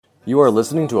You are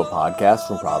listening to a podcast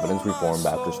from Providence Reformed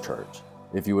Baptist Church.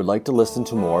 If you would like to listen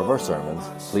to more of our sermons,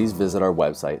 please visit our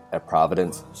website at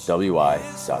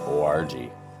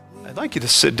providencewi.org. I'd like you to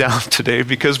sit down today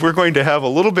because we're going to have a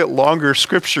little bit longer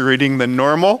scripture reading than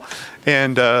normal,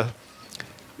 and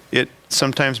it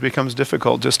sometimes becomes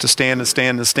difficult just to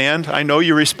stand. I know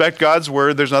you respect God's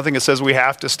word. There's nothing that says we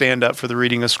have to stand up for the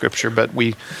reading of scripture, but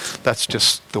that's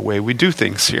just the way we do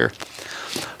things here.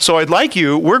 So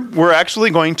we're actually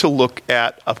going to look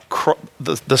at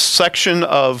the section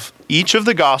of each of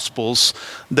the Gospels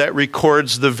that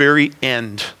records the very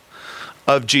end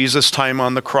of Jesus' time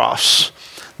on the cross.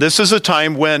 This is a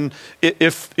time when,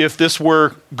 if this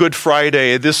were Good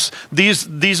Friday, these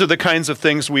are the kinds of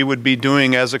things we would be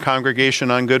doing as a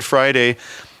congregation on Good Friday,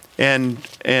 and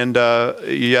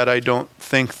yet I don't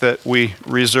think that we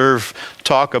reserve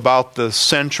talk about the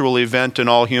central event in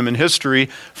all human history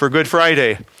for Good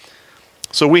Friday.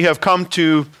 So we have come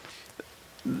to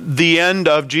the end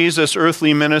of Jesus'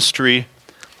 earthly ministry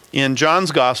in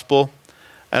John's Gospel,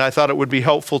 and I thought it would be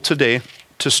helpful today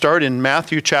to start in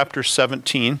Matthew chapter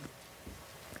 27.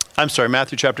 I'm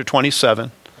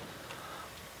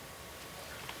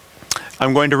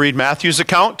going to read Matthew's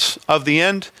account of the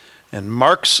end, and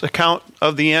Mark's account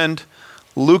of the end,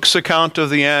 Luke's account of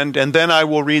the end, and then I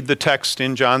will read the text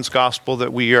in John's Gospel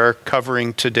that we are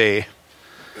covering today.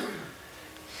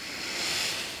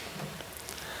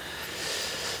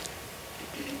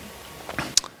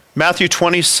 Matthew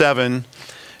 27,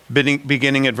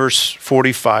 beginning at verse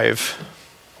 45.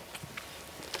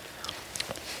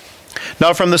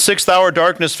 Now from the 6th hour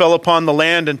darkness fell upon the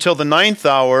land until the 9th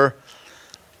hour.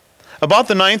 About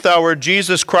the 9th hour,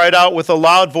 Jesus cried out with a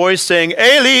loud voice, saying,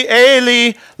 Eli,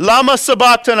 Eli, lama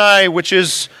sabachthani, which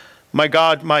is, my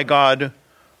God,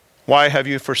 why have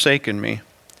you forsaken me?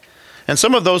 And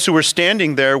some of those who were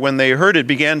standing there when they heard it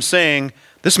began saying,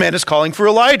 this man is calling for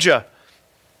Elijah.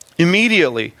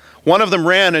 Immediately, one of them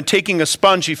ran, and taking a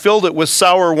sponge, he filled it with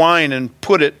sour wine and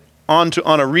put it on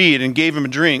a reed and gave him a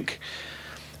drink.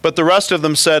 But the rest of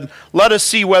them said, let us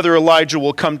see whether Elijah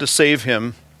will come to save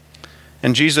him.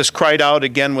 And Jesus cried out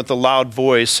again with a loud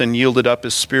voice and yielded up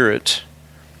his spirit.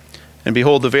 And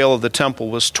behold, the veil of the temple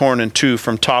was torn in two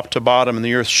from top to bottom, and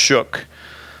the earth shook,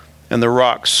 and the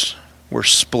rocks were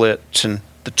split, and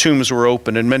the tombs were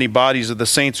opened, and many bodies of the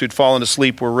saints who had fallen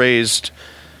asleep were raised.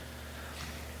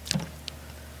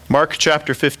 Mark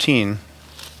chapter 15.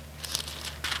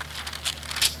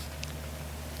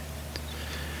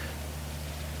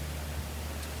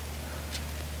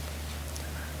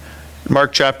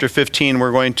 Mark chapter 15,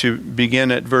 we're going to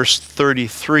begin at verse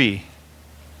 33.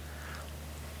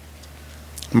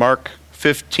 Mark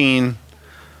 15,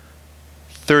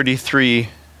 33.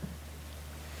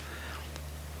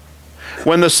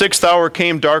 When the 6th hour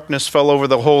came, darkness fell over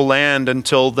the whole land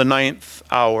until the 9th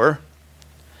hour.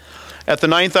 At the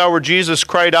 9th hour, Jesus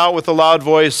cried out with a loud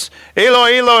voice,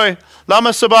 Eloi, Eloi,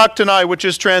 lama sabachthani, which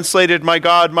is translated, my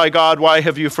God, why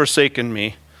have you forsaken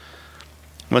me?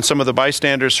 When some of the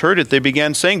bystanders heard it, they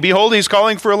began saying, behold, he's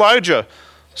calling for Elijah.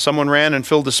 Someone ran and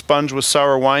filled a sponge with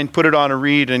sour wine, put it on a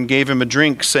reed, and gave him a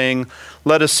drink, saying,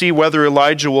 let us see whether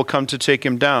Elijah will come to take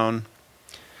him down.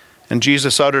 And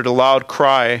Jesus uttered a loud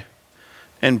cry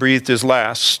and breathed his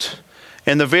last.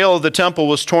 And the veil of the temple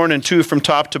was torn in two from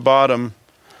top to bottom.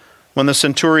 When the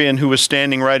centurion who was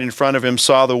standing right in front of him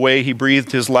saw the way he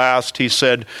breathed his last, he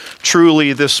said,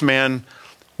 truly this man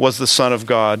was the Son of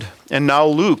God. And now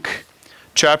Luke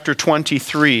chapter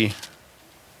 23.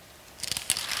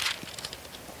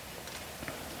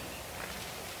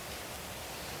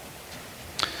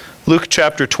 Luke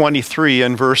chapter 23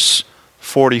 and verse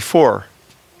 44.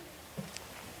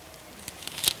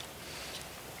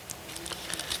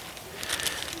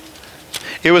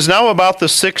 It was now about the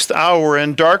 6th hour,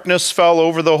 and darkness fell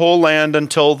over the whole land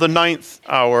until the 9th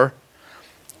hour,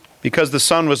 because the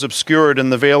sun was obscured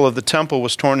and the veil of the temple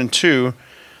was torn in two.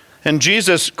 And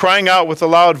Jesus, crying out with a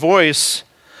loud voice,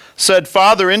 said,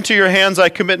 Father, into your hands I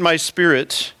commit my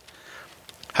spirit.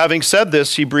 Having said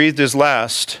this, he breathed his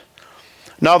last.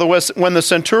 Now when the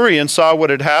centurion saw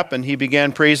what had happened, he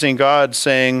began praising God,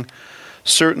 saying,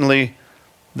 certainly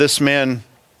this man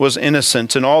was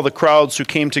innocent. And all the crowds who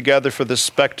came together for this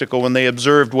spectacle, when they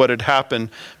observed what had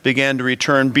happened, began to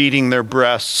return, beating their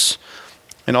breasts.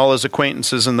 And all his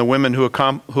acquaintances and the women who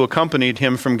accompanied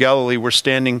him from Galilee were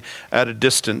standing at a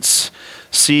distance,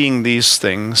 seeing these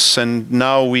things. And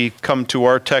now we come to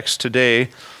our text today,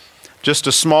 just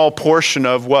a small portion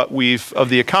of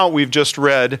the account we've just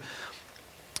read.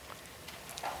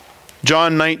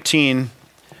 John 19,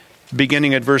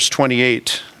 beginning at verse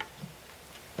 28.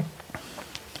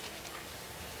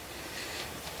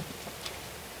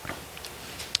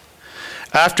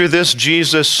 After this,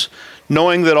 Jesus,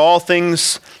 knowing that all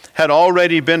things had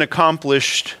already been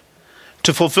accomplished,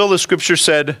 to fulfill the scripture,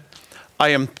 said, I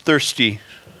am thirsty.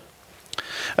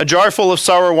 A jar full of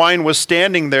sour wine was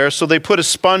standing there, so they put a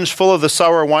sponge full of the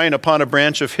sour wine upon a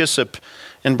branch of hyssop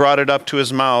and brought it up to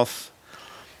his mouth.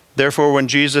 Therefore, when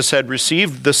Jesus had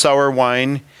received the sour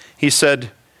wine, he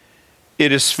said,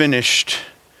 It is finished.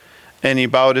 And he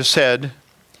bowed his head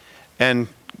and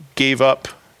gave up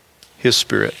his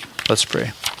spirit. Let's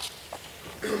pray.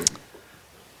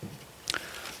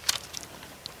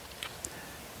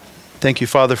 Thank you,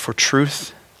 Father, for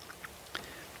truth.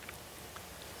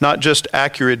 Not just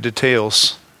accurate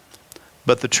details,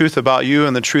 but the truth about you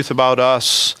and the truth about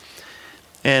us.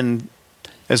 And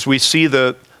as we see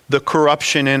the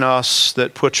corruption in us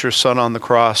that put your Son on the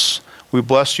cross, we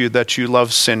bless you that you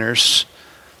love sinners,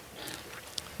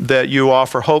 that you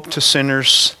offer hope to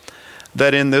sinners,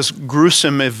 that in this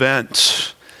gruesome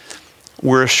event,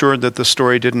 we're assured that the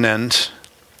story didn't end.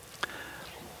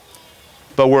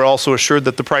 But we're also assured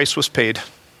that the price was paid.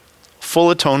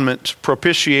 Full atonement,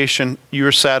 propitiation, you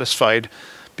are satisfied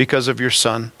because of your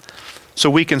Son. So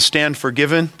we can stand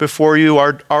forgiven before you.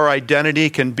 Our identity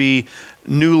can be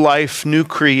new life, new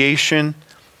creation,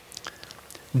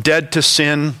 dead to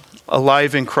sin,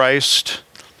 alive in Christ.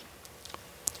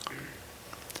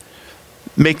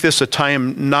 Make this a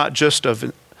time not just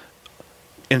of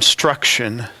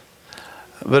instruction,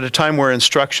 but a time where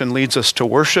instruction leads us to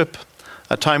worship,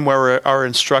 a time where our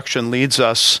instruction leads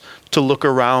us to look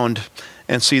around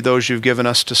and see those you've given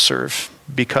us to serve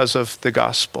because of the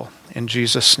gospel. In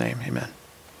Jesus' name, amen.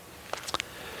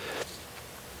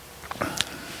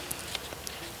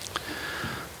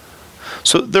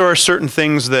 So there are certain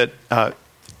things that,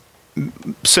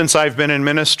 since I've been in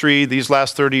ministry, these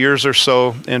last 30 years or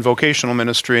so, in vocational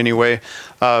ministry anyway,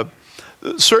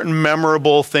 certain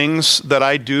memorable things that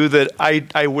I do that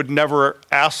I would never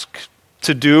ask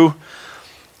to do.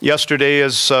 Yesterday,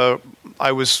 as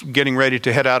I was getting ready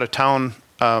to head out of town,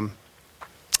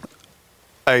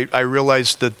 I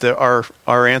realized that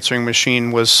our answering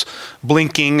machine was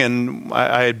blinking, and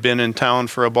I had been in town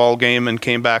for a ball game and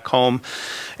came back home.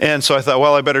 And so I thought,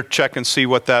 well, I better check and see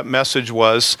what that message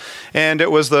was. And it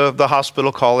was the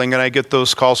hospital calling, and I get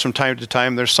those calls from time to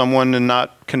time. There's someone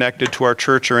not connected to our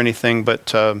church or anything,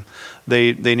 but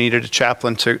they needed a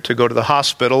chaplain to go to the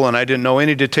hospital, and I didn't know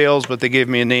any details, but they gave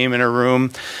me a name in a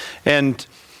room. And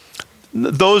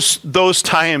those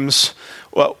times,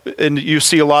 well, and you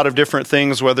see a lot of different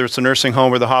things, whether it's a nursing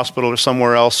home or the hospital or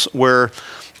somewhere else, where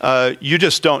you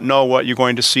just don't know what you're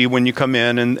going to see when you come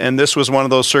in. And this was one of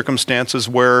those circumstances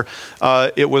where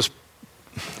it was,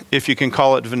 if you can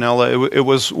call it vanilla, it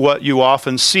was what you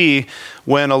often see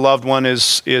when a loved one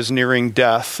is nearing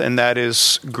death, and that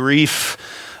is grief,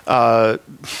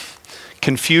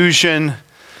 confusion.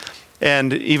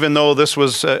 And even though this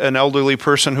was an elderly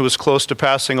person who was close to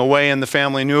passing away and the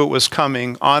family knew it was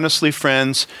coming, honestly,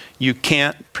 friends, you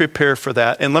can't prepare for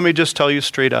that. And let me just tell you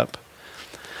straight up,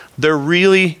 there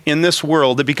really, in this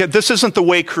world, because this isn't the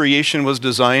way creation was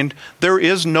designed, there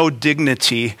is no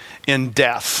dignity in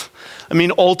death. I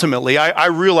mean, ultimately, I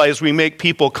realize we make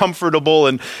people comfortable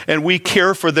and we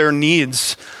care for their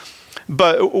needs.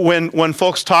 But when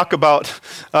folks talk about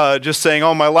just saying,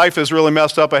 oh, my life is really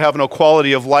messed up, I have no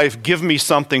quality of life, give me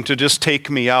something to just take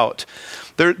me out.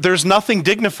 There's nothing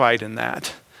dignified in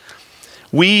that.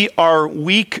 We are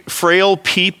weak, frail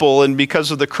people, and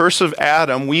because of the curse of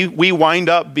Adam, we wind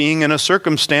up being in a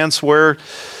circumstance where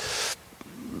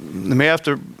they may have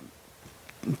to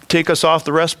take us off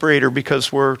the respirator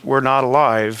because we're not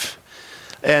alive.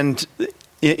 And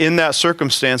in that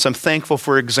circumstance, I'm thankful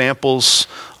for examples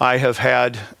I have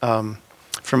had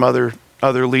from other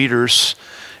leaders,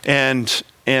 and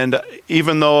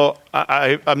even though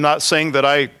I'm not saying that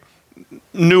I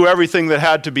knew everything that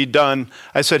had to be done,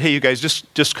 I said, "Hey, you guys,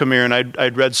 just come here." And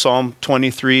I'd read Psalm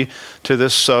 23 to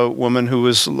this woman who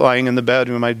was lying in the bed,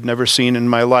 whom I'd never seen in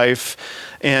my life,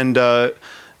 and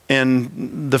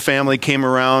the family came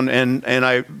around,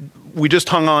 and we just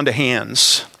hung on to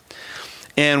hands.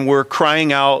 And we're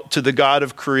crying out to the God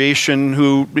of creation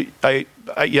who,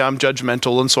 I'm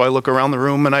judgmental, and so I look around the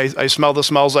room and I smell the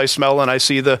smells I smell, and I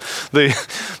see the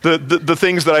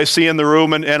things that I see in the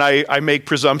room, and I make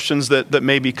presumptions that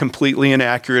may be completely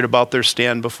inaccurate about their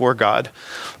stand before God.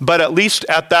 But at least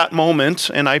at that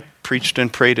moment, and I preached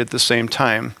and prayed at the same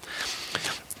time.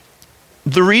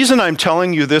 The reason I'm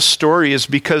telling you this story is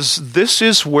because this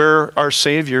is where our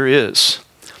Savior is.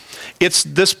 It's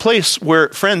this place where,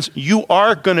 friends, you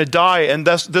are going to die, and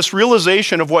this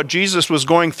realization of what Jesus was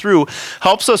going through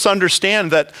helps us understand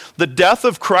that the death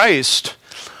of Christ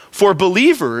for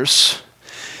believers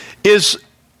is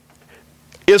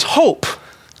hope.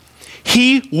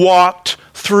 He walked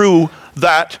through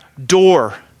that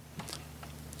door.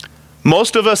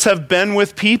 Most of us have been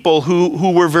with people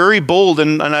who were very bold,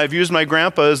 and I've used my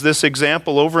grandpa as this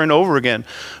example over and over again,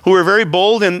 who were very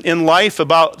bold in life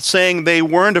about saying they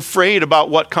weren't afraid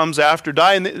about what comes after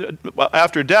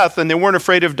death, and they weren't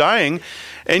afraid of dying.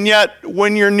 And yet,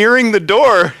 when you're nearing the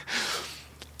door,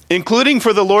 including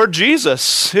for the Lord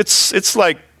Jesus, it's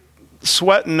like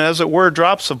sweating, as it were,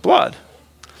 drops of blood.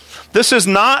 This is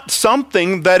not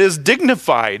something that is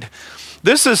dignified.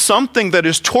 This is something that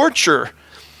is torture.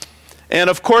 And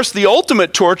of course, the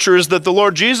ultimate torture is that the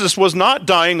Lord Jesus was not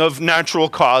dying of natural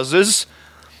causes.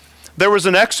 There was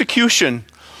an execution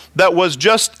that was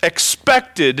just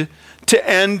expected to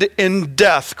end in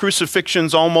death.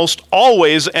 Crucifixions almost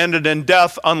always ended in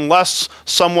death unless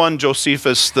someone,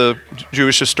 Josephus, the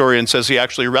Jewish historian, says he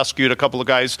actually rescued a couple of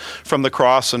guys from the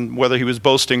cross, and whether he was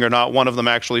boasting or not, one of them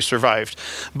actually survived.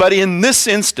 But in this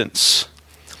instance,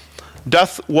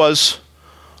 death was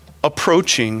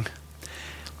approaching.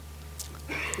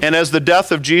 And as the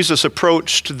death of Jesus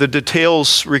approached, the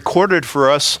details recorded for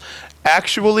us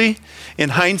actually, in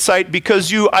hindsight,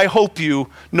 because I hope you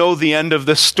know the end of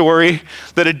this story,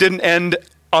 that it didn't end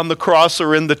on the cross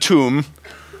or in the tomb.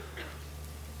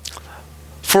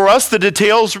 For us, the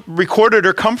details recorded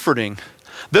are comforting.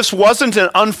 This wasn't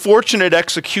an unfortunate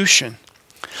execution.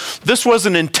 This was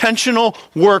an intentional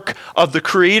work of the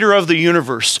Creator of the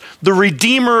universe, the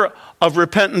Redeemer of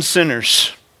repentant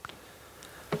sinners.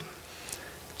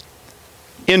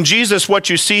 In Jesus, what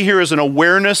you see here is an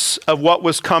awareness of what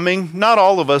was coming. Not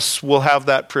all of us will have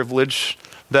that privilege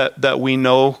that we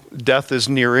know death is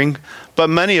nearing. But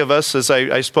many of us, as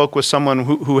I spoke with someone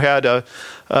who had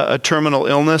a terminal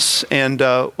illness, and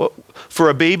for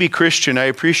a baby Christian, I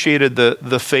appreciated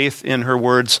the faith in her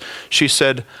words. She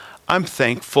said, "I'm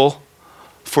thankful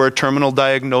for a terminal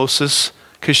diagnosis,"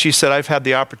 because she said, "I've had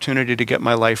the opportunity to get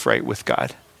my life right with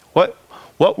God."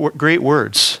 What great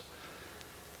words.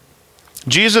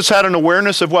 Jesus had an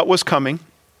awareness of what was coming.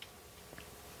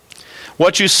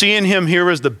 What you see in him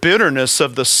here is the bitterness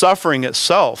of the suffering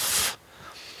itself.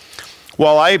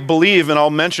 While I believe, and I'll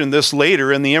mention this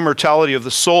later, in the immortality of the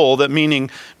soul, that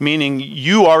meaning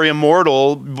you are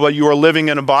immortal, but you are living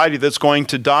in a body that's going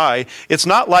to die, it's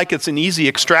not like it's an easy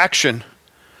extraction.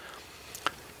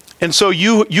 And so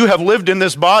you have lived in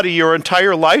this body your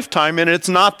entire lifetime, and it's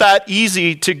not that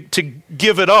easy to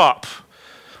give it up.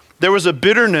 There was a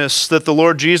bitterness that the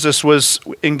Lord Jesus was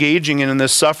engaging in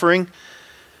this suffering.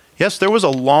 Yes, there was a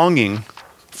longing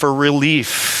for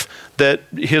relief that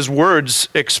his words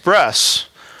express.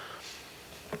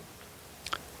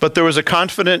 But there was a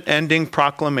confident ending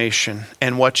proclamation.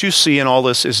 And what you see in all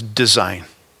this is design.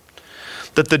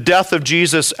 That the death of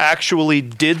Jesus actually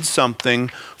did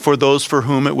something for those for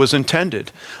whom it was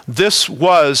intended. This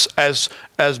was as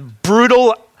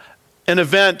brutal an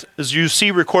event as you see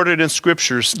recorded in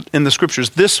the scriptures.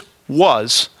 This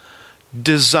was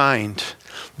designed.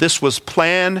 This was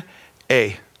plan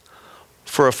A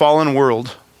for a fallen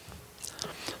world.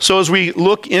 So as we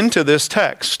look into this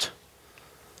text,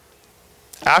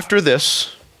 after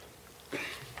this,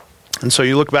 and so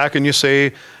you look back and you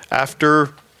say,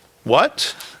 after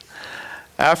what?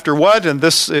 After what? And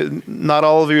this, not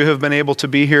all of you have been able to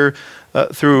be here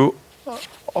through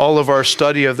all of our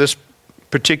study of this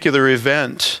particular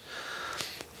event.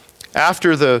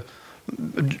 After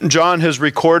John has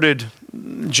recorded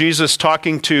Jesus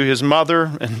talking to his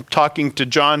mother and talking to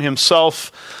John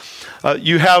himself.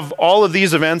 You have all of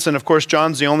these events, and of course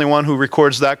John's the only one who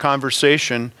records that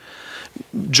conversation.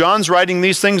 John's writing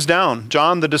these things down.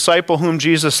 John, the disciple whom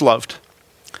Jesus loved.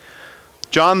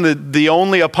 John, the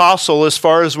only apostle, as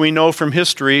far as we know from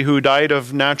history, who died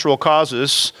of natural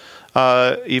causes,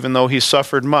 even though he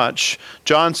suffered much.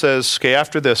 John says, okay,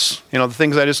 after this, the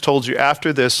things I just told you,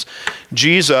 after this,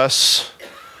 Jesus,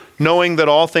 knowing that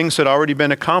all things had already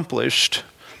been accomplished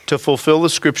to fulfill the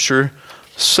scripture,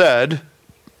 said,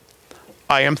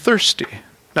 I am thirsty.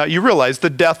 Now you realize the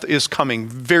death is coming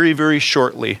very, very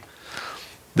shortly.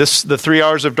 The 3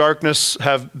 hours of darkness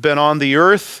have been on the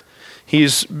earth.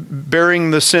 He's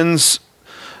bearing the sins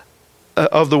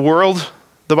of the world,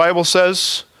 the Bible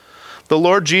says. The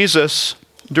Lord Jesus,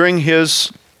 during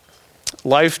his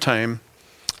lifetime,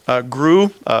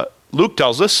 grew, Luke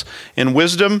tells us, in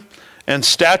wisdom and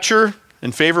stature,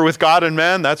 in favor with God and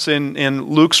man. That's in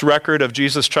Luke's record of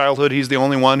Jesus' childhood. He's the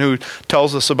only one who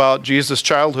tells us about Jesus'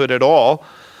 childhood at all.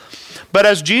 But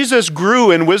as Jesus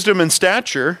grew in wisdom and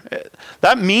stature,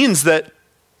 that means that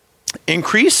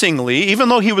increasingly, even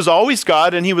though he was always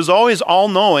God and he was always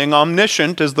all-knowing,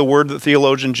 omniscient is the word that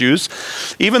theologians use,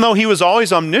 even though he was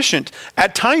always omniscient,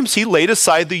 at times he laid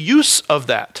aside the use of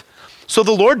that. So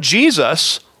the Lord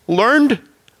Jesus learned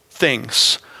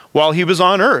things while he was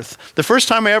on earth. The first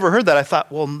time I ever heard that, I thought,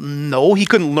 well, no, he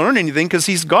couldn't learn anything because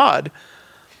he's God.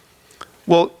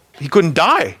 Well, he couldn't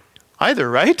die either,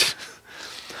 right?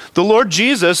 The Lord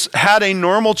Jesus had a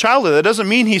normal childhood. That doesn't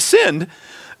mean he sinned,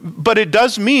 but it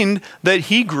does mean that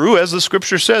he grew, as the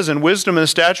scripture says, in wisdom and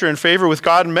stature and favor with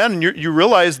God and men. And you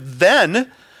realize then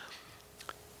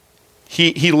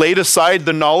he laid aside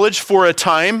the knowledge for a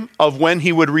time of when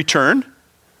he would return.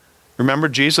 Remember,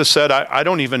 Jesus said, I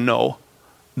don't even know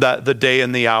that the day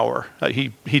and the hour.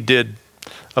 He did,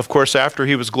 of course, after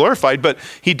he was glorified, but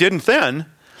he didn't then.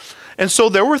 And so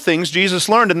there were things Jesus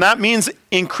learned, and that means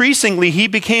increasingly he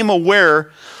became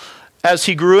aware as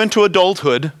he grew into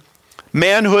adulthood.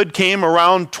 Manhood came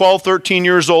around 12, 13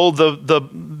 years old, the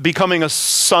becoming a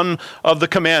son of the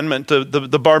commandment,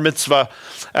 the bar mitzvah.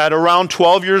 At around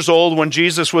 12 years old, when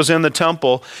Jesus was in the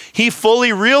temple, he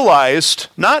fully realized,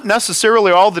 not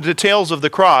necessarily all the details of the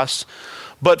cross,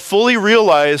 but fully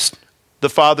realized the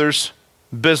Father's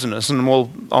business. And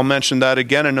I'll mention that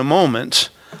again in a moment.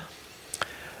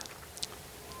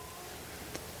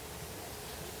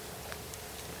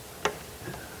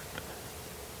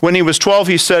 When he was 12,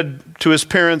 he said to his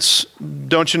parents,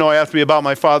 don't you know I have to be about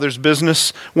my Father's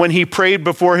business? When he prayed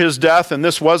before his death, and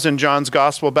this was in John's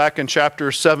Gospel back in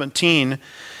chapter 17,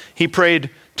 he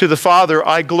prayed to the Father,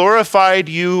 I glorified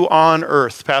you on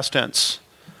earth, past tense,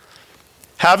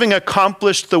 having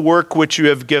accomplished the work which you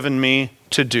have given me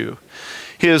to do.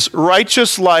 His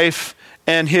righteous life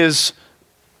and his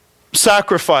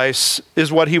sacrifice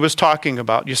is what he was talking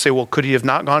about. You say, well, could he have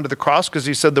not gone to the cross because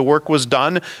he said the work was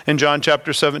done in John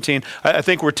chapter 17? I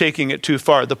think we're taking it too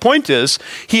far. The point is,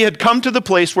 he had come to the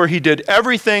place where he did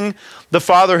everything the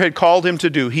Father had called him to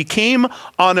do. He came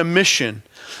on a mission.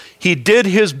 He did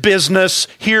his business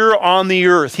here on the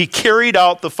earth. He carried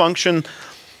out the function,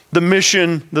 the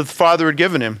mission that the Father had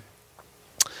given him.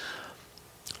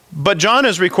 But John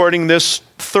is recording this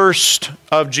thirst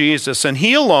of Jesus, and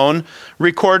he alone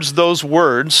records those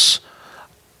words,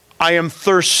 I am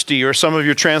thirsty, or some of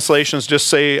your translations just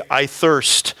say, I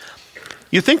thirst.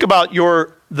 You think about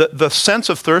the sense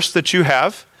of thirst that you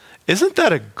have. Isn't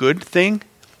that a good thing?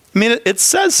 I mean, it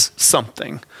says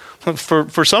something.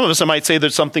 For some of us, I might say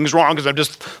that something's wrong because I'm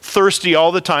just thirsty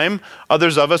all the time.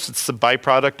 Others of us, it's the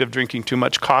byproduct of drinking too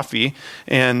much coffee,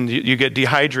 and you get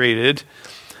dehydrated.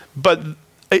 But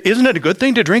isn't it a good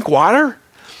thing to drink water?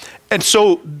 And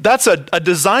so that's a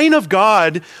design of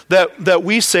God that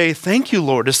we say, thank you,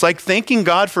 Lord. It's like thanking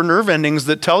God for nerve endings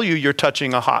that tell you you're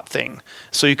touching a hot thing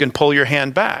so you can pull your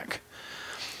hand back.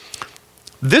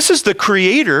 This is the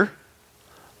creator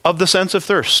of the sense of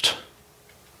thirst.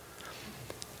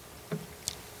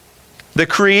 The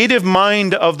creative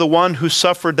mind of the one who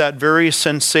suffered that very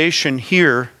sensation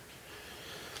here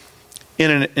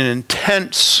in an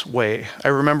intense way. I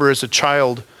remember as a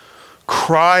child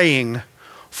crying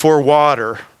for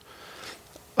water.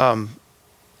 And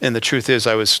the truth is,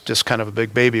 I was just kind of a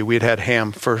big baby. We had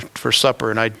ham for supper,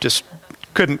 and I just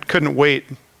couldn't wait.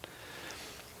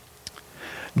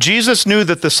 Jesus knew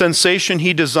that the sensation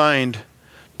he designed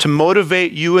to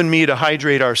motivate you and me to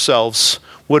hydrate ourselves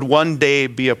would one day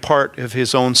be a part of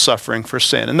his own suffering for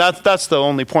sin. And that's the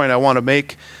only point I want to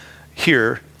make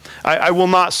here. I will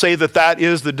not say that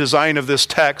is the design of this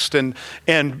text. And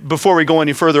before we go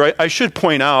any further, I should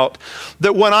point out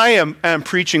that when I am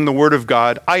preaching the Word of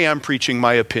God, I am preaching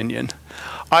my opinion.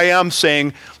 I am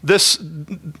saying this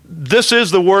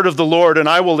is the word of the Lord, and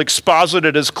I will exposit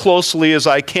it as closely as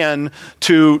I can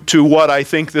to what I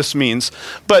think this means.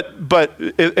 But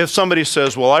if somebody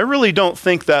says, well, I really don't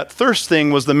think that thirst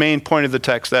thing was the main point of the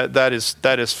text, that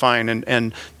is fine,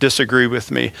 and disagree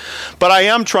with me. But I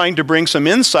am trying to bring some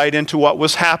insight into what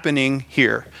was happening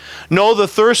here. Know the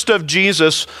thirst of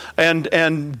Jesus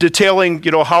and detailing,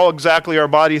 how exactly our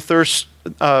body thirsts.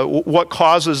 What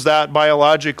causes that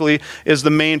biologically is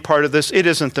the main part of this. It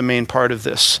isn't the main part of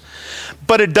this.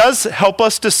 But it does help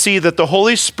us to see that the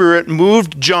Holy Spirit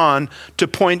moved John to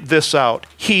point this out.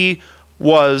 He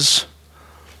was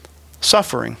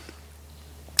suffering.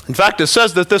 In fact, it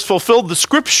says that this fulfilled the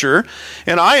scripture,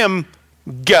 and I am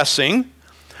guessing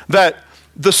that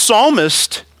the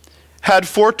psalmist had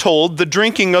foretold the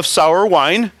drinking of sour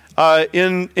wine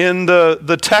in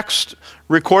the text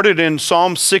recorded in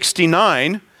Psalm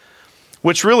 69,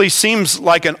 which really seems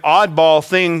like an oddball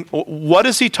thing. What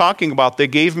is he talking about? They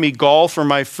gave me gall for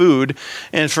my food,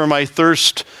 and for my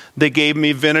thirst, they gave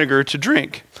me vinegar to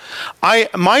drink.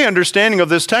 My understanding of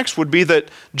this text would be that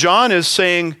John is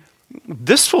saying,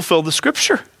 this fulfilled the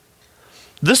Scripture.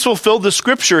 This fulfilled the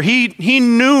Scripture. He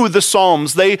knew the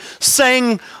Psalms. They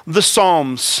sang the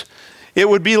Psalms. It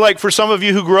would be like for some of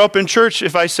you who grew up in church,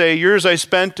 if I say, years I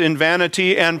spent in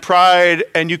vanity and pride,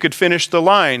 and you could finish the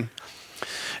line.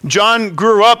 John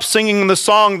grew up singing the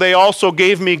song, they also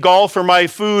gave me gall for my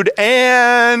food,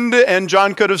 and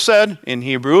John could have said, in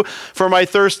Hebrew, for my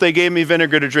thirst they gave me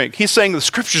vinegar to drink. He's saying the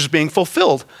Scripture's being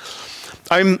fulfilled.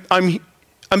 I'm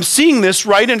seeing this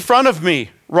right in front of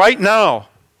me, right now.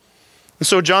 And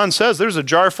so John says, there's a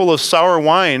jar full of sour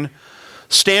wine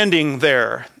standing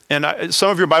there. And some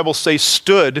of your Bibles say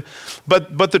stood,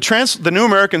 but the New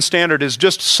American Standard is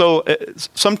just so,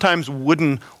 sometimes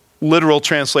wooden literal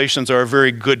translations are a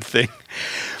very good thing.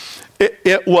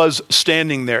 It was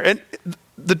standing there. And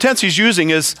the tense he's using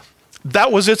is,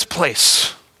 that was its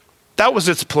place. That was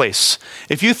its place.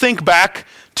 If you think back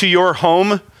to your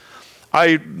home,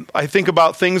 I think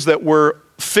about things that were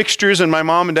fixtures in my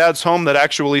mom and dad's home that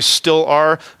actually still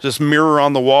are. This mirror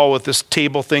on the wall with this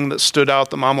table thing that stood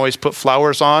out that mom always put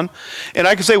flowers on. And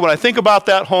I can say when I think about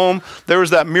that home, there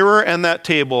was that mirror and that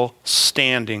table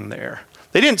standing there.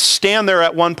 They didn't stand there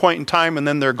at one point in time and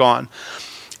then they're gone.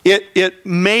 It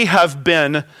may have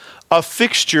been a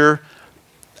fixture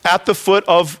at the foot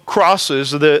of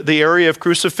crosses, the area of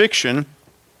crucifixion,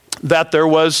 that there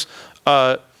was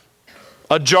a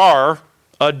jar,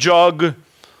 a jug,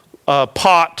 a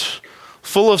pot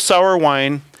full of sour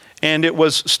wine, and it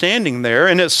was standing there.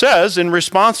 And it says, in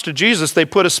response to Jesus, they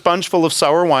put a sponge full of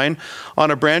sour wine on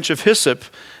a branch of hyssop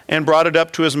and brought it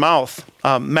up to his mouth.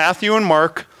 Matthew and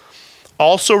Mark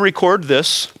also record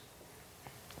this,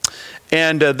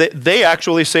 and they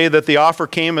actually say that the offer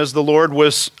came as the Lord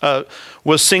was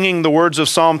singing the words of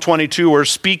Psalm 22, or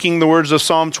speaking the words of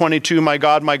Psalm 22, my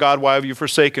God, why have you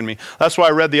forsaken me? That's why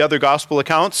I read the other gospel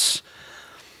accounts.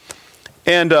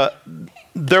 And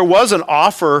there was an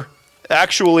offer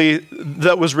actually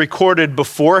that was recorded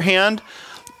beforehand,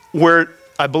 where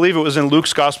I believe it was in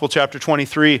Luke's Gospel chapter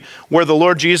 23, where the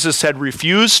Lord Jesus had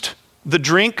refused the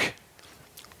drink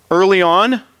early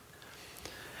on.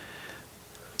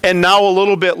 And now a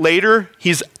little bit later,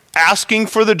 he's asking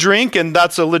for the drink, and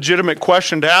that's a legitimate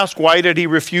question to ask. Why did he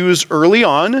refuse early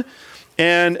on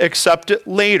and accept it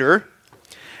later?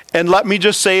 And let me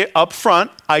just say up front,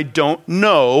 I don't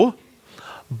know,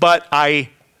 but I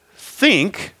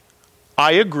think,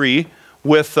 I agree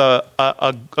with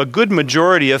a good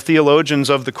majority of theologians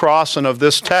of the cross and of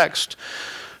this text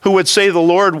who would say the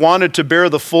Lord wanted to bear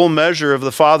the full measure of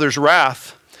the Father's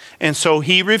wrath, and so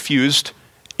he refused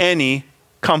any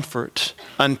comfort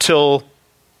until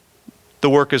the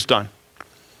work is done.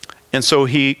 And so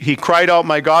he cried out,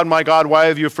 my God, why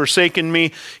have you forsaken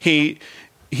me? He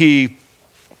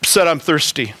said, I'm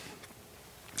thirsty.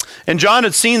 And John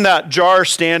had seen that jar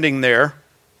standing there.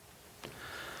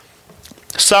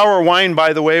 Sour wine,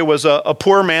 by the way, was a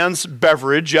poor man's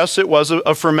beverage. Yes, it was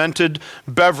a fermented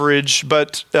beverage,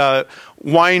 but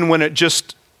wine, when it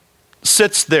just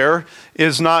sits there,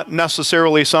 is not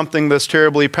necessarily something that's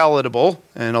terribly palatable.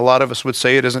 And a lot of us would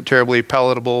say it isn't terribly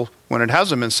palatable when it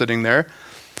hasn't been sitting there.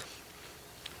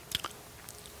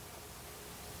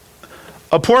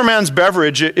 A poor man's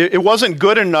beverage, it wasn't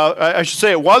good enough, I should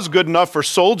say it was good enough for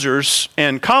soldiers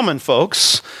and common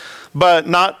folks, but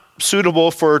not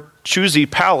suitable for choosy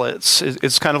palates.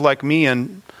 It's kind of like me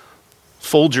and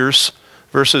Folgers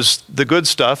versus the good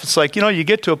stuff. It's like, you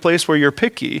get to a place where you're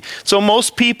picky. So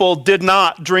most people did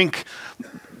not drink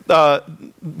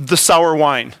the sour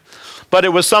wine, but it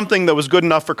was something that was good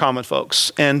enough for common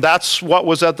folks. And that's what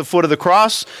was at the foot of the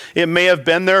cross. It may have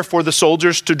been there for the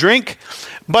soldiers to drink,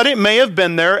 but it may have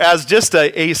been there as just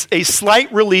a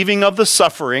slight relieving of the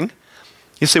suffering.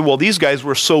 You say, well, these guys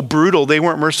were so brutal, they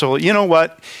weren't merciful. You know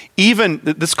what?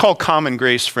 This is called common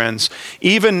grace, friends.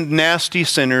 Even nasty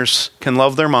sinners can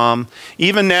love their mom.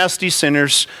 Even nasty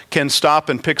sinners can stop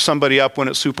and pick somebody up when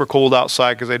it's super cold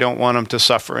outside because they don't want them to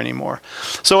suffer anymore.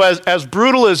 So as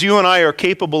brutal as you and I are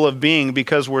capable of being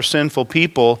because we're sinful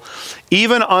people,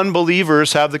 even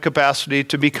unbelievers have the capacity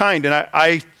to be kind. And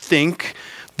I think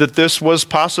that this was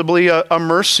possibly a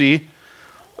mercy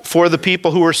for the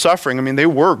people who were suffering. I mean, they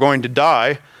were going to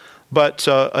die, but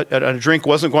a drink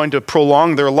wasn't going to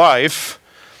prolong their life.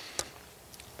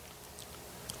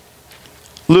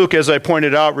 Luke, as I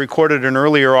pointed out, recorded an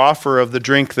earlier offer of the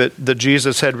drink that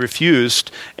Jesus had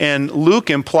refused, and Luke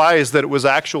implies that it was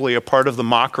actually a part of the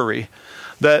mockery,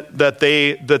 that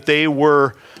they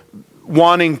were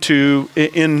wanting to,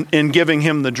 in giving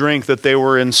him the drink, that they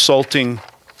were insulting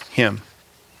him.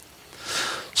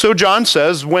 So John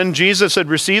says, when Jesus had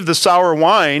received the sour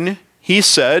wine, he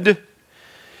said,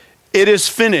 "It is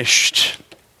finished."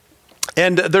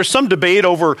 And there's some debate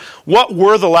over what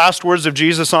were the last words of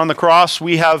Jesus on the cross.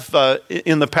 We have,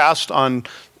 in the past on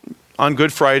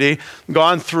Good Friday,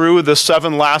 gone through the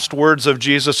 7 last words of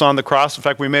Jesus on the cross. In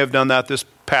fact, we may have done that this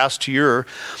past year.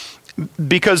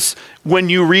 Because when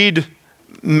you read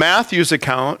Matthew's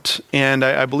account, and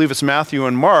I believe it's Matthew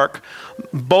and Mark,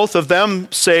 both of them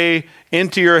say,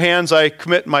 "Into your hands I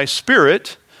commit my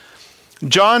spirit."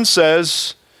 John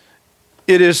says,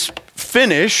 "It is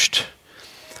finished."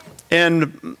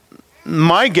 And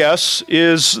my guess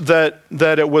is that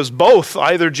it was both.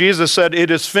 Either Jesus said, "It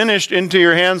is finished, into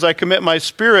your hands I commit my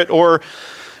spirit," or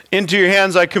 "Into your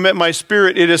hands I commit my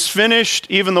spirit, it is finished."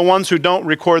 Even the ones who don't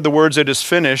record the words "it is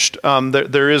finished,"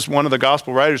 there is one of the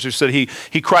gospel writers who said he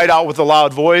cried out with a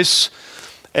loud voice.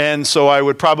 And so I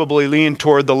would probably lean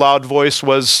toward the loud voice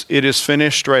was "it is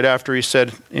finished" right after he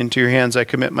said, "Into your hands I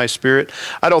commit my spirit."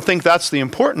 I don't think that's the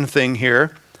important thing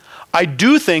here. I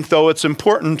do think, though, it's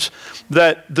important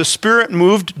that the Spirit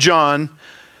moved John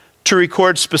to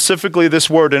record specifically this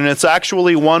word, and it's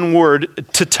actually one word,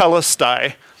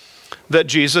 tetelestai, that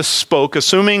Jesus spoke.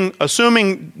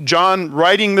 Assuming John,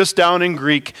 writing this down in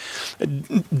Greek,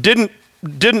 didn't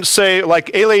say, like,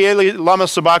 "Eli, Eli, lama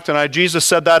sabachthani," Jesus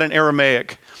said that in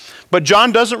Aramaic. But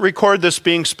John doesn't record this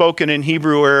being spoken in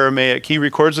Hebrew or Aramaic. He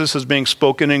records this as being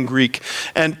spoken in Greek.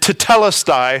 And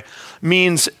tetelestai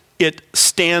means it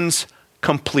stands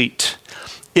complete.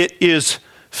 It is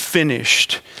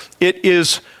finished. It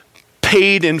is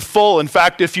paid in full. In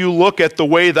fact, if you look at the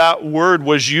way that word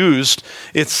was used,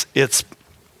 it's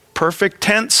perfect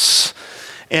tense.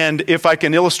 And if I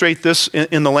can illustrate this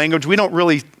in the language, we don't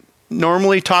really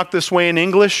normally talk this way in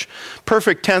English.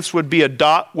 Perfect tense would be a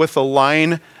dot with a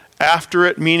line after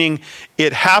it, meaning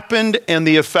it happened and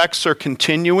the effects are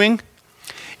continuing.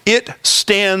 It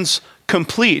stands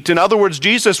complete. In other words,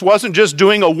 Jesus wasn't just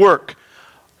doing a work.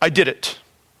 I did it.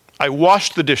 I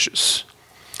washed the dishes,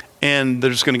 and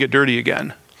they're just going to get dirty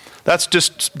again. That's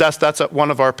one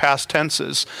of our past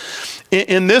tenses.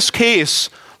 In this case,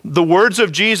 the words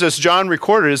of Jesus John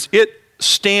recorded is, "It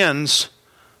stands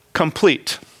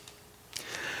complete."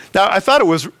 Now, I thought it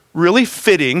was really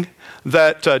fitting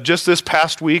that just this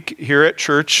past week here at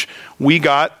church, we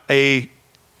got an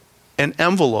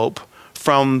envelope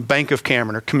from Bank of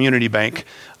Cameron, or Community Bank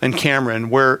in Cameron,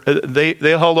 where they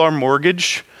held our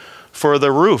mortgage for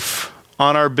the roof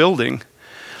on our building.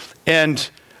 And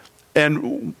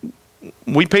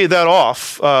we paid that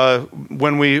off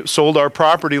when we sold our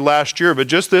property last year. But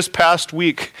just this past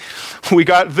week, we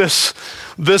got this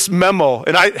memo.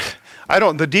 And I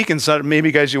don't, the deacons said,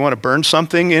 "Maybe guys, you want to burn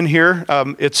something in here?"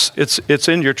 It's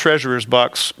in your treasurer's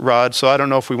box, Rod, so I don't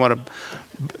know if we want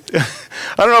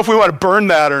to burn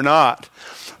that or not.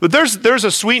 But there's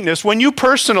a sweetness. When you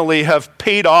personally have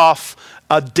paid off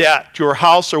a debt, your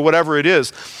house or whatever it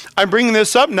is. I'm bringing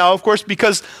this up now, of course,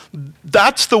 because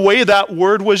that's the way that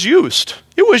word was used.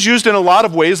 It was used in a lot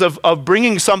of ways of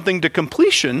bringing something to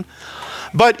completion.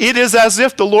 But it is as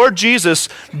if the Lord Jesus,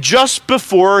 just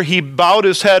before he bowed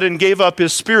his head and gave up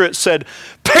his spirit, said,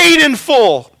 "Paid in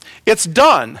full. It's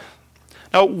done."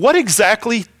 Now, what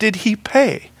exactly did he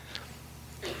pay?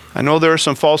 I know there are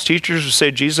some false teachers who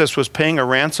say Jesus was paying a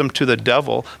ransom to the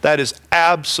devil. That is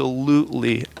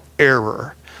absolutely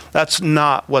error. That's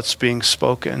not what's being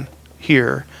spoken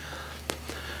here.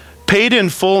 Paid in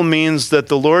full means that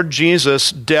the Lord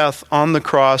Jesus' death on the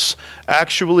cross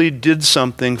actually did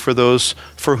something for those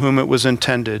for whom it was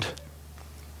intended.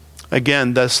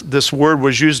 Again, this word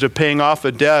was used of paying off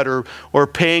a debt or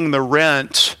paying the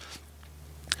rent.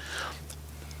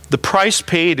 The price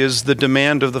paid is the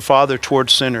demand of the Father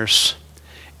towards sinners.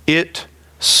 It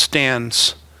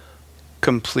stands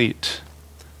complete.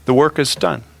 The work is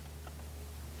done.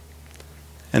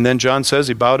 And then John says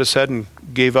he bowed his head and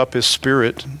gave up his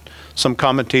spirit. Some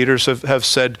commentators have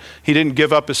said he didn't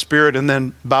give up his spirit and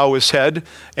then bow his head.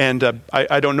 And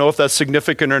I don't know if that's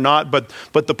significant or not, but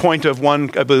the point of one,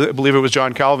 I believe it was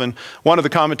John Calvin, one of the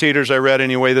commentators I read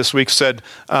anyway this week said,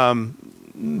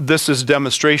 this is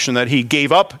demonstration that he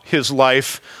gave up his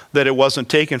life, that it wasn't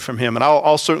taken from him. And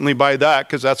I'll certainly buy that,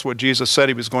 because that's what Jesus said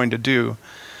he was going to do.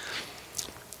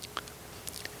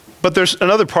 But there's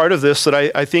another part of this that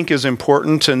I think is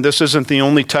important, and this isn't the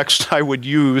only text I would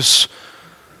use.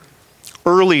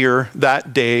 Earlier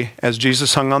that day, as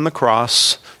Jesus hung on the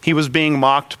cross, he was being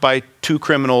mocked by two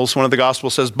criminals. One of the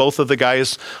Gospels says both of the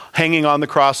guys hanging on the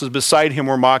crosses beside him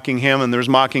were mocking him, and there's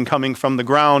mocking coming from the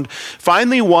ground.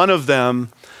 Finally, one of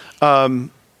them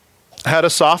had a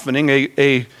softening,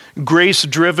 a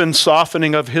grace-driven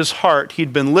softening of his heart.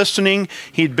 He'd been listening,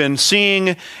 he'd been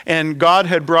seeing, and God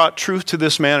had brought truth to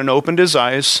this man and opened his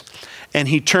eyes. And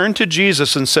he turned to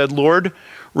Jesus and said, Lord,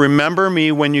 remember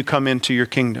me when you come into your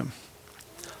kingdom.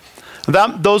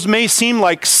 Those may seem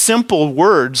like simple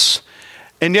words,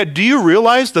 and yet do you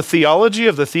realize the theology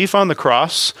of the thief on the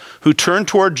cross who turned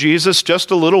toward Jesus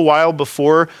just a little while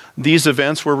before these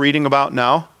events we're reading about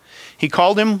now? He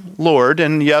called him Lord,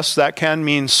 and yes, that can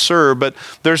mean sir, but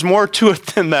there's more to it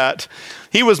than that.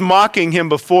 He was mocking him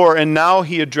before, and now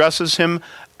he addresses him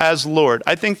as Lord.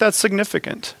 I think that's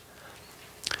significant.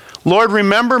 Lord,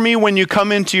 remember me when you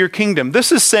come into your kingdom.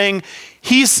 This is saying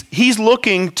he's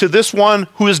looking to this one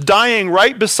who is dying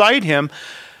right beside him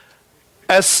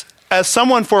as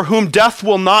someone for whom death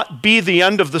will not be the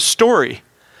end of the story.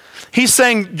 He's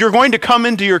saying, you're going to come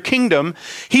into your kingdom.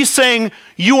 He's saying,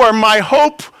 you are my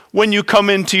hope when you come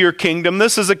into your kingdom.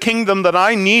 This is a kingdom that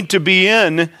I need to be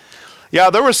in. Yeah,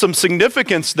 there was some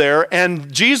significance there.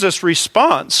 And Jesus'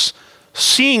 response,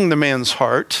 seeing the man's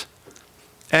heart,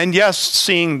 and yes,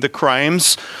 seeing the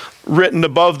crimes written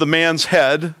above the man's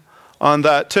head on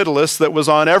that titulus that was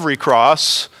on every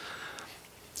cross,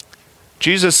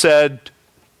 Jesus said,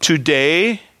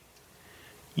 today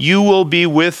you will be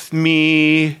with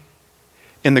me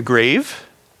in the grave,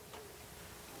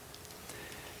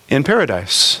 in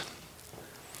paradise.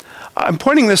 I'm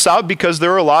pointing this out because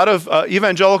there are a lot of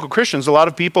evangelical Christians, a lot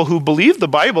of people who believe the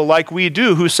Bible like we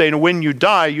do, who say when you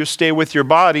die, you stay with your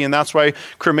body, and that's why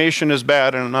cremation is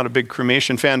bad. And I'm not a big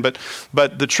cremation fan, but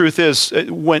the truth is,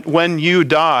 when you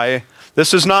die,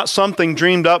 this is not something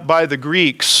dreamed up by the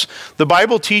Greeks. The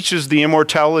Bible teaches the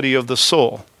immortality of the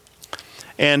soul.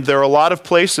 And there are a lot of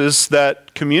places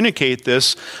that communicate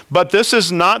this, but this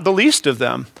is not the least of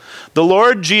them. The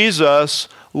Lord Jesus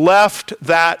left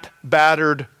that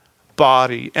battered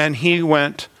body, and he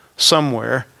went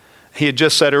somewhere. He had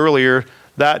just said earlier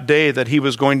that day that he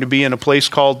was going to be in a place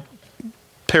called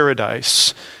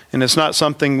paradise. And it's not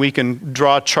something we can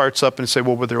draw charts up and say,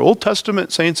 well, were there Old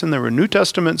Testament saints and there were New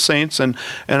Testament saints? And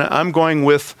I'm going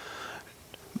with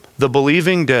the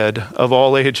believing dead of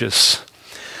all ages.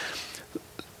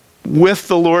 With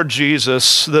the Lord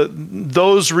Jesus,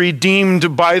 those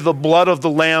redeemed by the blood of the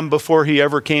Lamb before he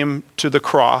ever came to the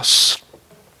cross.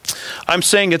 I'm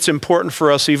saying it's important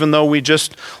for us, even though we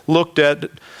just looked at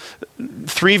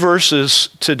 3 verses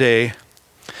today.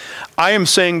 I am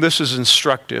saying this is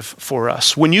instructive for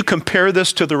us. When you compare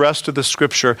this to the rest of the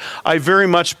Scripture, I very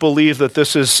much believe that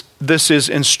this is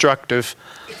instructive.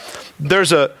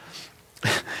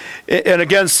 And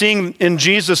again, seeing in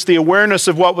Jesus the awareness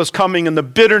of what was coming and the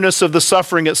bitterness of the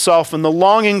suffering itself and the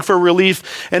longing for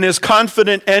relief and his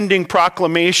confident ending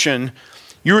proclamation,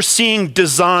 you're seeing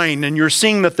design, and you're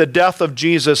seeing that the death of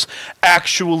Jesus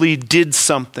actually did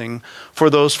something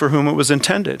for those for whom it was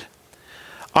intended.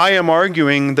 I am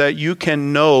arguing that you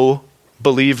can know,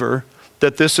 believer,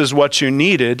 that this is what you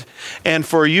needed, and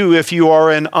for you, if you are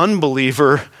an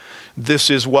unbeliever, this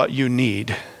is what you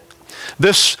need.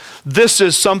 This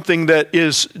is something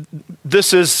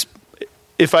this is,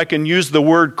 if I can use the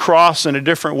word cross in a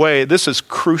different way, this is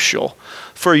crucial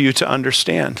for you to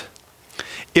understand.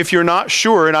 If you're not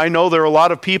sure, and I know there are a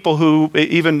lot of people who,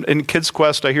 even in Kids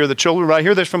Quest, I hear the children, but I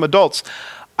hear this from adults,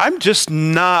 I'm just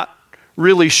not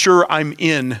really sure I'm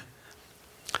in.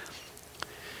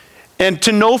 And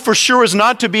to know for sure is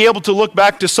not to be able to look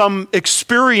back to some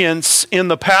experience in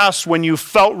the past when you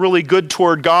felt really good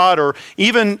toward God, or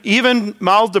even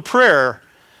mouthed a prayer.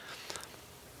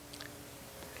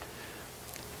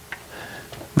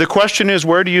 The question is,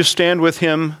 where do you stand with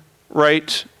him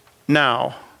right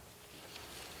now?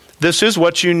 This is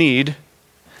what you need,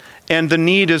 and the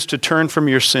need is to turn from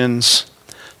your sins,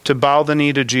 to bow the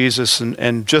knee to Jesus,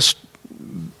 and just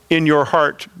in your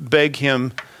heart beg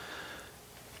him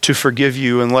to forgive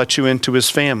you and let you into his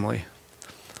family.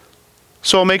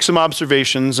 So I'll make some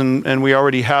observations, and we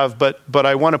already have, but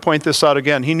I want to point this out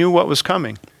again. He knew what was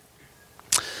coming.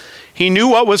 He knew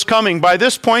what was coming. By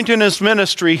this point in his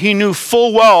ministry, he knew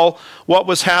full well what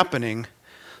was happening.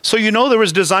 So you know there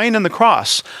was design in the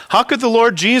cross. How could the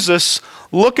Lord Jesus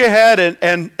look ahead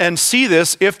and see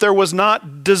this if there was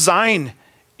not design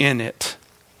in it?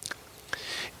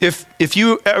 If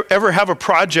you ever have a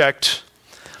project,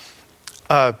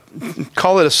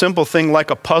 call it a simple thing like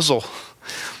a puzzle.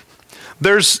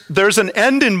 There's an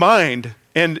end in mind,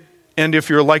 and if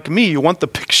you're like me, you want the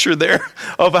picture there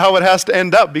of how it has to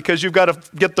end up, because you've got to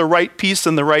get the right piece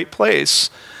in the right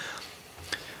place.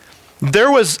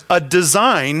 There was a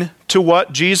design to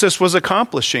what Jesus was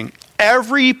accomplishing.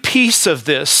 Every piece of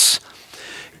this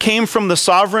came from the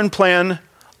sovereign plan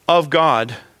of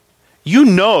God. You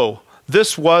know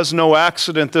This was no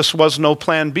accident. This was no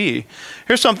plan B.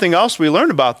 Here's something else we learn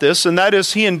about this, and that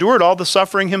is he endured all the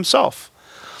suffering himself.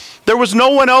 There was no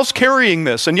one else carrying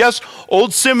this. And yes,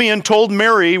 old Simeon told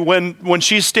Mary when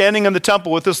she's standing in the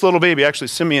temple with this little baby, actually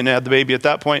Simeon had the baby at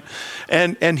that point,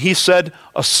 and he said,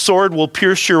 a sword will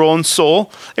pierce your own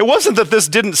soul. It wasn't that this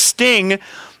didn't sting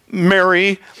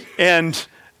Mary and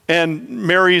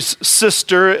Mary's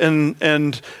sister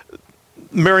and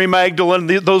Mary Magdalene,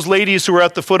 those ladies who were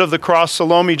at the foot of the cross,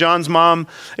 Salome, John's mom.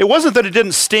 It wasn't that it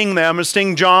didn't sting them or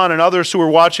sting John and others who were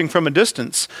watching from a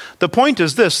distance. The point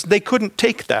is this, they couldn't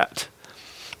take that.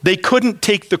 They couldn't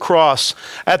take the cross.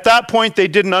 At that point, they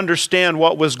didn't understand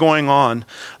what was going on.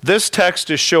 This text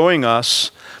is showing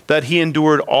us that he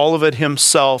endured all of it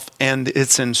himself, and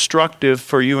it's instructive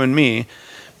for you and me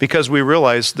because we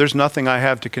realize there's nothing I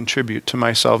have to contribute to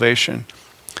my salvation.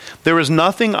 There is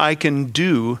nothing I can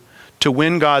do to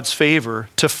win God's favor,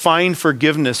 to find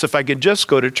forgiveness. If I could just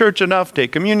go to church enough,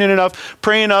 take communion enough,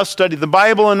 pray enough, study the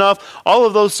Bible enough, all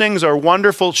of those things are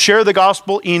wonderful. Share the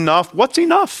gospel enough. What's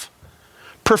enough?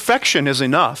 Perfection is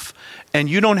enough, and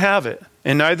you don't have it,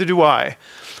 and neither do I.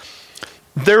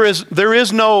 There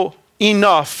is no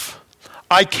enough.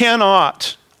 I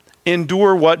cannot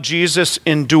endure what Jesus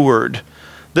endured.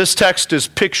 This text is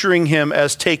picturing him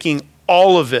as taking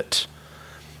all of it.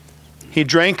 He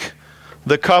drank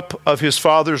the cup of his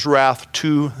Father's wrath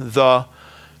to the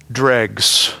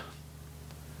dregs.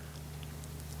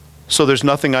 So there's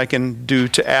nothing I can do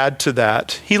to add to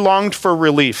that. He longed for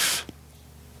relief.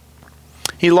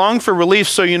 He longed for relief,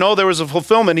 so you know there was a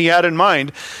fulfillment he had in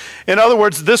mind. In other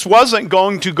words, this wasn't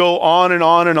going to go on and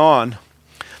on and on.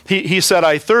 He said,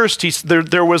 I thirst.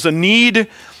 There was a need.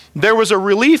 There was a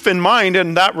relief in mind,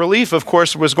 and that relief, of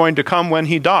course, was going to come when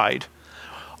he died.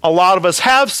 A lot of us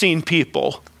have seen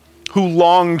people who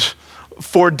longed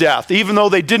for death. Even though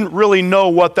they didn't really know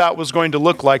what that was going to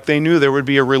look like, they knew there would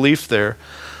be a relief there.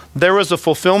 There was a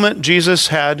fulfillment Jesus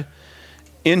had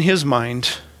in his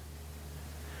mind.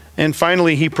 And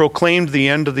finally, he proclaimed the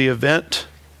end of the event.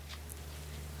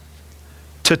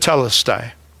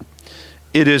 Tetelestai.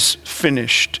 It is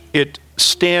finished. It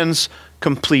stands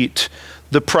complete.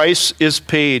 The price is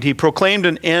paid. He proclaimed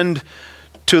an end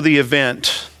to the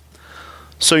event.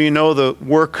 So you know the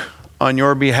work on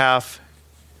your behalf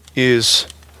is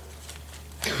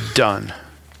done.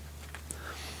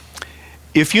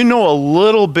 If you know a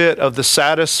little bit of the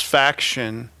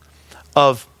satisfaction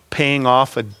of paying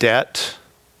off a debt,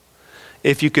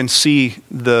 if you can see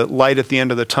the light at the end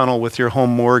of the tunnel with your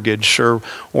home mortgage or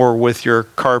with your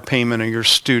car payment or your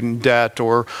student debt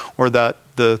or that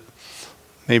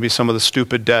maybe some of the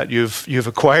stupid debt you've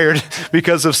acquired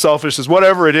because of selfishness,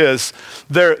 whatever it is,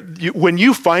 when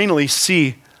you finally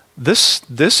see this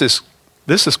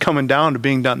is coming down to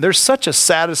being done, there's such a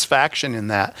satisfaction in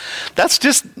that. That's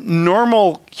just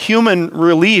normal human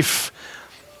relief.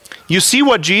 You see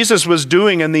what Jesus was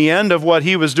doing, and the end of what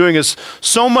he was doing is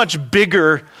so much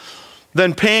bigger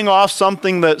than paying off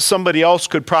something that somebody else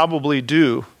could probably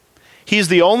do. He's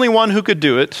the only one who could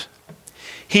do it.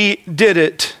 He did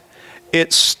it.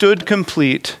 It stood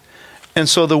complete, and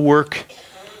so the work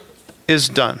is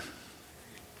done.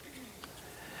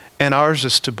 And ours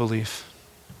is to believe.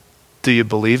 Do you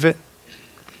believe it?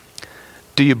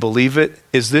 Do you believe it?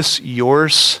 Is this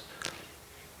yours?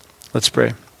 Let's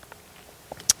pray.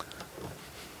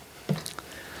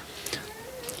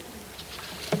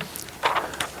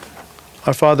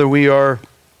 Our Father, we are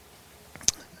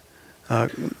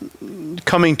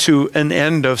coming to an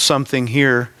end of something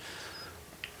here,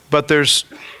 but there's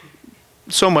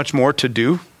so much more to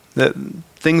do.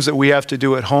 Things that we have to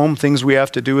do at home, things we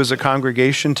have to do as a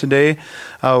congregation today.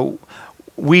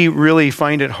 We really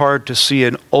find it hard to see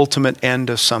an ultimate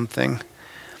end of something.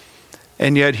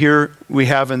 And yet here we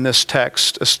have in this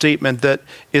text a statement that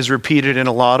is repeated in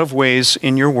a lot of ways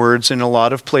in your words, in a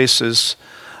lot of places.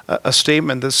 A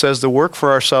statement that says the work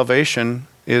for our salvation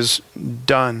is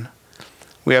done.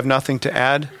 We have nothing to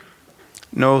add,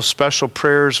 no special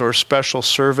prayers or special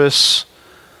service.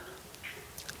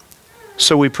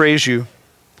 So we praise you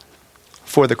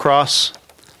for the cross,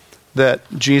 that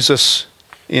Jesus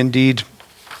indeed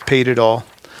paid it all.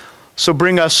 So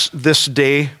bring us this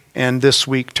day and this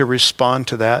week to respond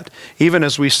to that. Even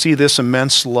as we see this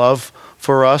immense love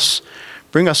for us,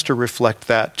 bring us to reflect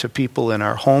that to people in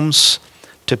our homes,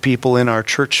 to people in our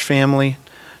church family,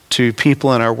 to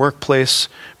people in our workplace.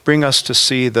 Bring us to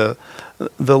see the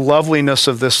loveliness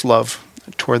of this love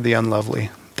toward the unlovely.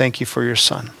 Thank you for your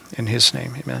Son. In his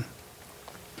name, amen.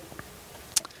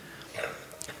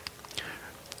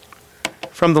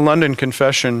 From the London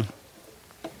Confession,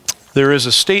 there is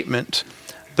a statement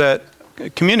that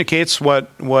communicates what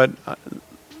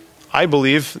I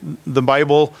believe the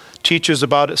Bible teaches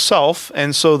about itself.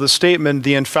 And so the statement,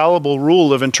 the infallible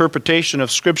rule of interpretation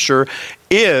of Scripture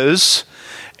is,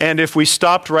 and if we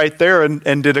stopped right there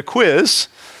and did a quiz,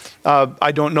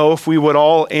 I don't know if we would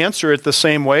all answer it the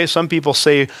same way. Some people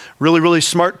say really, really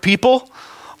smart people,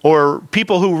 or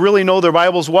people who really know their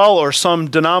Bibles well, or some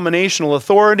denominational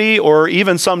authority, or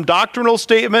even some doctrinal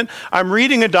statement. I'm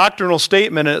reading a doctrinal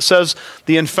statement, and it says,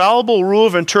 the infallible rule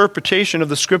of interpretation of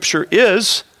the Scripture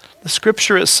is the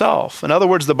Scripture itself. In other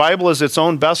words, the Bible is its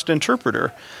own best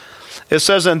interpreter. It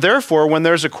says, and therefore, when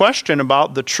there's a question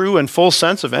about the true and full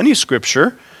sense of any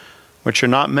Scripture, which are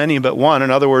not many but one,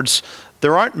 in other words,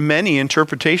 there aren't many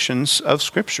interpretations of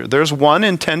Scripture. There's one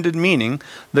intended meaning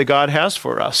that God has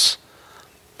for us.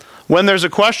 When there's a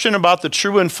question about the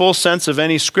true and full sense of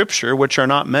any Scripture, which are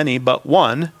not many but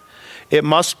one, it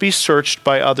must be searched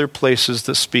by other places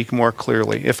that speak more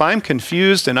clearly. If I'm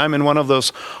confused and I'm in one of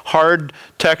those hard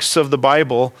texts of the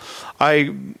Bible,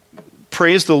 I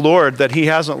praise the Lord that He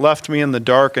hasn't left me in the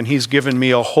dark and He's given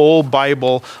me a whole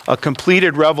Bible, a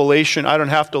completed revelation. I don't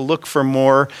have to look for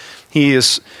more. He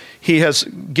has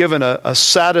given a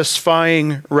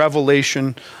satisfying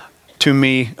revelation to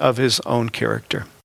me of His own character.